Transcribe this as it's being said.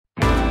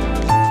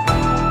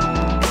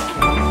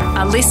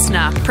A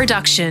listener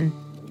production.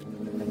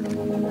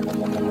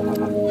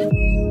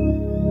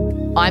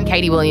 I'm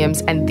Katie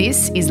Williams and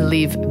this is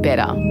Live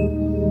Better.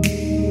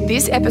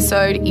 This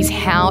episode is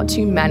how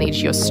to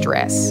manage your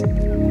stress.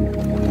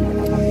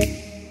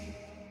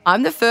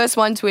 I'm the first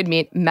one to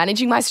admit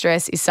managing my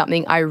stress is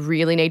something I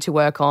really need to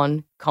work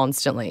on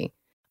constantly.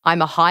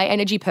 I'm a high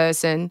energy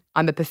person,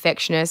 I'm a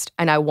perfectionist,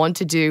 and I want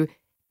to do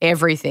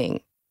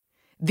everything.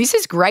 This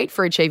is great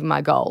for achieving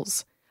my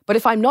goals, but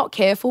if I'm not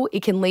careful,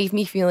 it can leave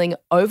me feeling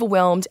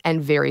overwhelmed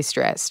and very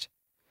stressed.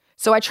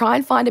 So I try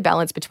and find a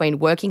balance between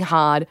working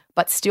hard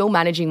but still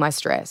managing my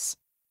stress.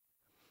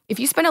 If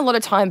you spend a lot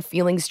of time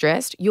feeling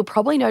stressed, you'll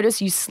probably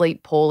notice you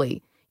sleep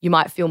poorly. You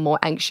might feel more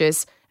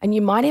anxious and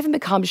you might even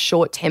become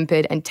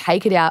short-tempered and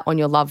take it out on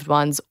your loved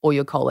ones or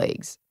your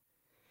colleagues.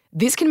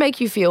 This can make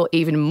you feel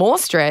even more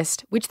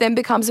stressed, which then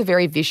becomes a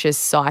very vicious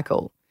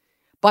cycle.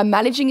 By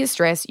managing your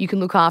stress, you can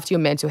look after your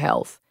mental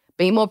health,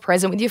 be more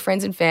present with your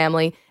friends and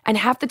family, and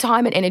have the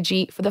time and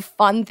energy for the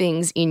fun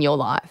things in your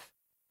life.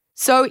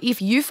 So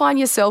if you find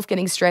yourself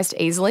getting stressed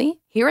easily,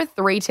 here are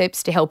 3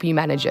 tips to help you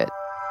manage it.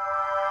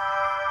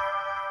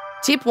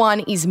 Tip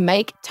 1 is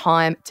make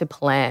time to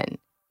plan.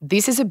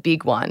 This is a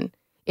big one.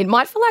 It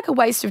might feel like a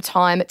waste of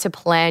time to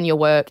plan your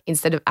work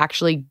instead of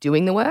actually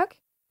doing the work.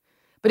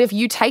 But if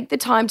you take the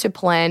time to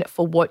plan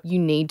for what you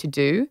need to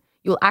do,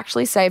 you'll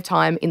actually save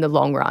time in the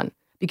long run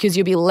because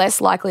you'll be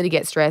less likely to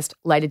get stressed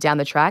later down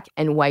the track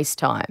and waste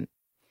time.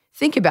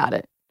 Think about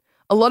it.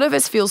 A lot of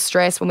us feel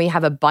stressed when we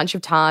have a bunch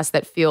of tasks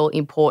that feel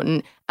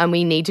important and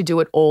we need to do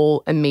it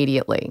all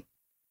immediately.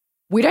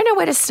 We don't know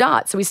where to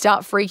start, so we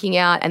start freaking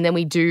out and then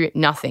we do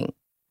nothing.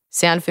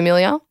 Sound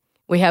familiar?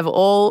 We have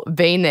all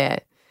been there.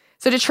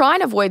 So to try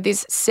and avoid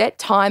this, set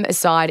time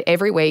aside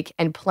every week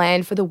and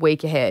plan for the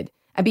week ahead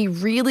and be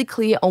really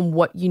clear on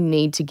what you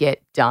need to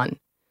get done.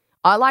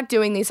 I like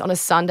doing this on a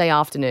Sunday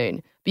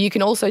afternoon, but you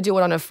can also do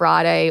it on a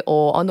Friday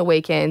or on the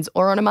weekends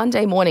or on a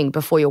Monday morning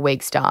before your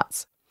week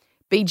starts.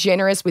 Be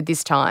generous with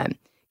this time.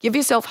 Give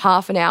yourself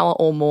half an hour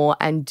or more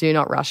and do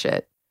not rush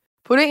it.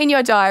 Put it in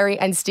your diary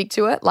and stick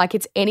to it like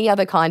it's any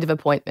other kind of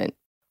appointment.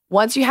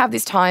 Once you have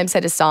this time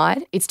set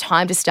aside, it's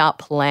time to start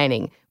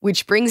planning,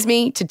 which brings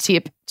me to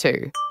tip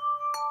 2.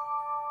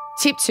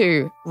 Tip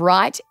 2,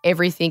 write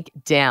everything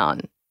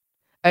down.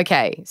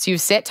 Okay, so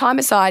you've set time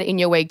aside in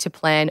your week to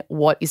plan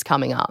what is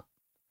coming up.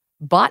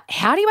 But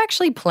how do you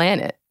actually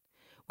plan it?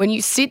 When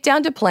you sit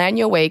down to plan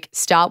your week,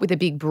 start with a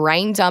big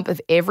brain dump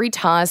of every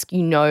task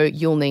you know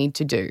you'll need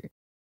to do.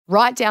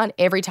 Write down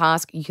every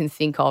task you can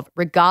think of,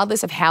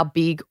 regardless of how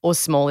big or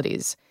small it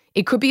is.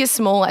 It could be as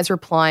small as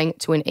replying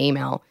to an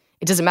email.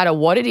 It doesn't matter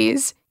what it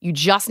is, you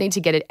just need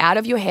to get it out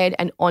of your head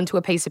and onto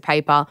a piece of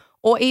paper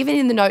or even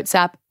in the Notes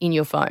app in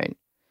your phone.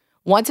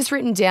 Once it's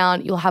written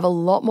down, you'll have a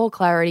lot more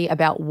clarity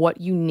about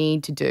what you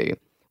need to do,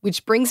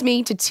 which brings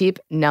me to tip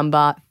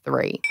number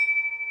 3.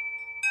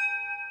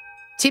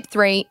 Tip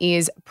 3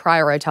 is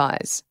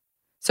prioritize.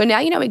 So now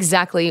you know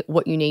exactly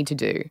what you need to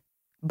do.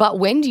 But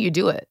when do you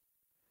do it?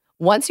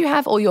 Once you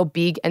have all your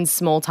big and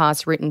small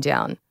tasks written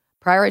down,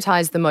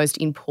 prioritize the most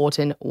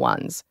important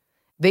ones.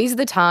 These are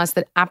the tasks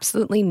that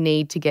absolutely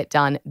need to get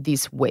done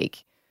this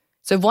week.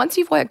 So once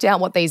you've worked out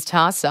what these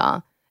tasks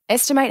are,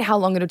 estimate how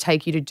long it'll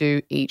take you to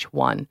do each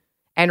one.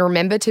 And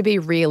remember to be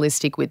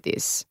realistic with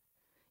this.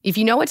 If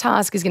you know a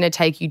task is going to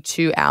take you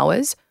 2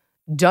 hours,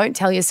 don't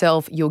tell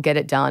yourself you'll get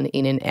it done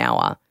in an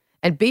hour.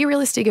 And be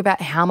realistic about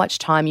how much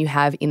time you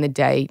have in the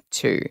day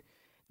too.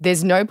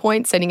 There's no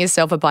point setting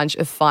yourself a bunch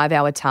of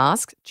 5-hour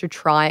tasks to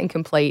try and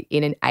complete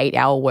in an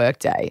 8-hour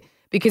workday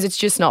because it's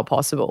just not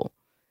possible.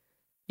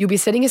 You'll be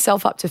setting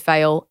yourself up to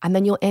fail and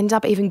then you'll end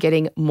up even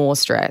getting more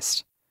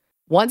stressed.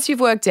 Once you've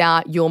worked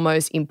out your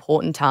most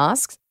important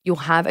tasks, you'll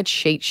have a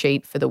cheat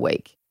sheet for the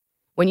week.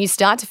 When you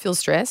start to feel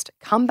stressed,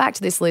 come back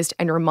to this list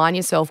and remind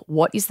yourself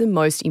what is the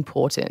most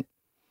important.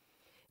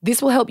 This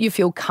will help you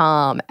feel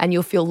calm and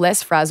you'll feel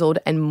less frazzled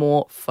and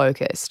more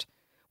focused.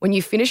 When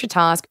you finish a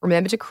task,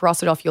 remember to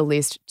cross it off your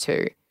list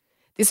too.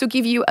 This will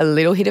give you a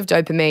little hit of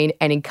dopamine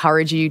and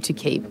encourage you to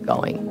keep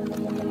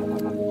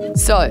going.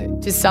 So,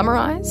 to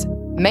summarize,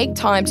 make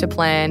time to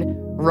plan,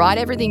 write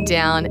everything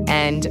down,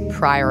 and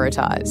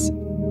prioritize.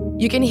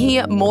 You can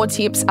hear more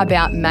tips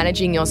about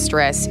managing your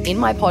stress in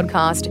my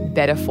podcast,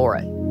 Better For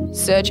It.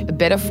 Search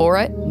Better For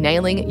It,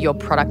 nailing your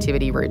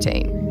productivity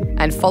routine.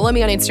 And follow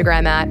me on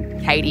Instagram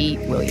at Katie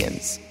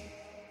Williams.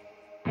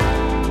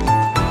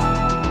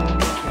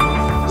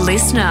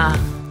 Listener.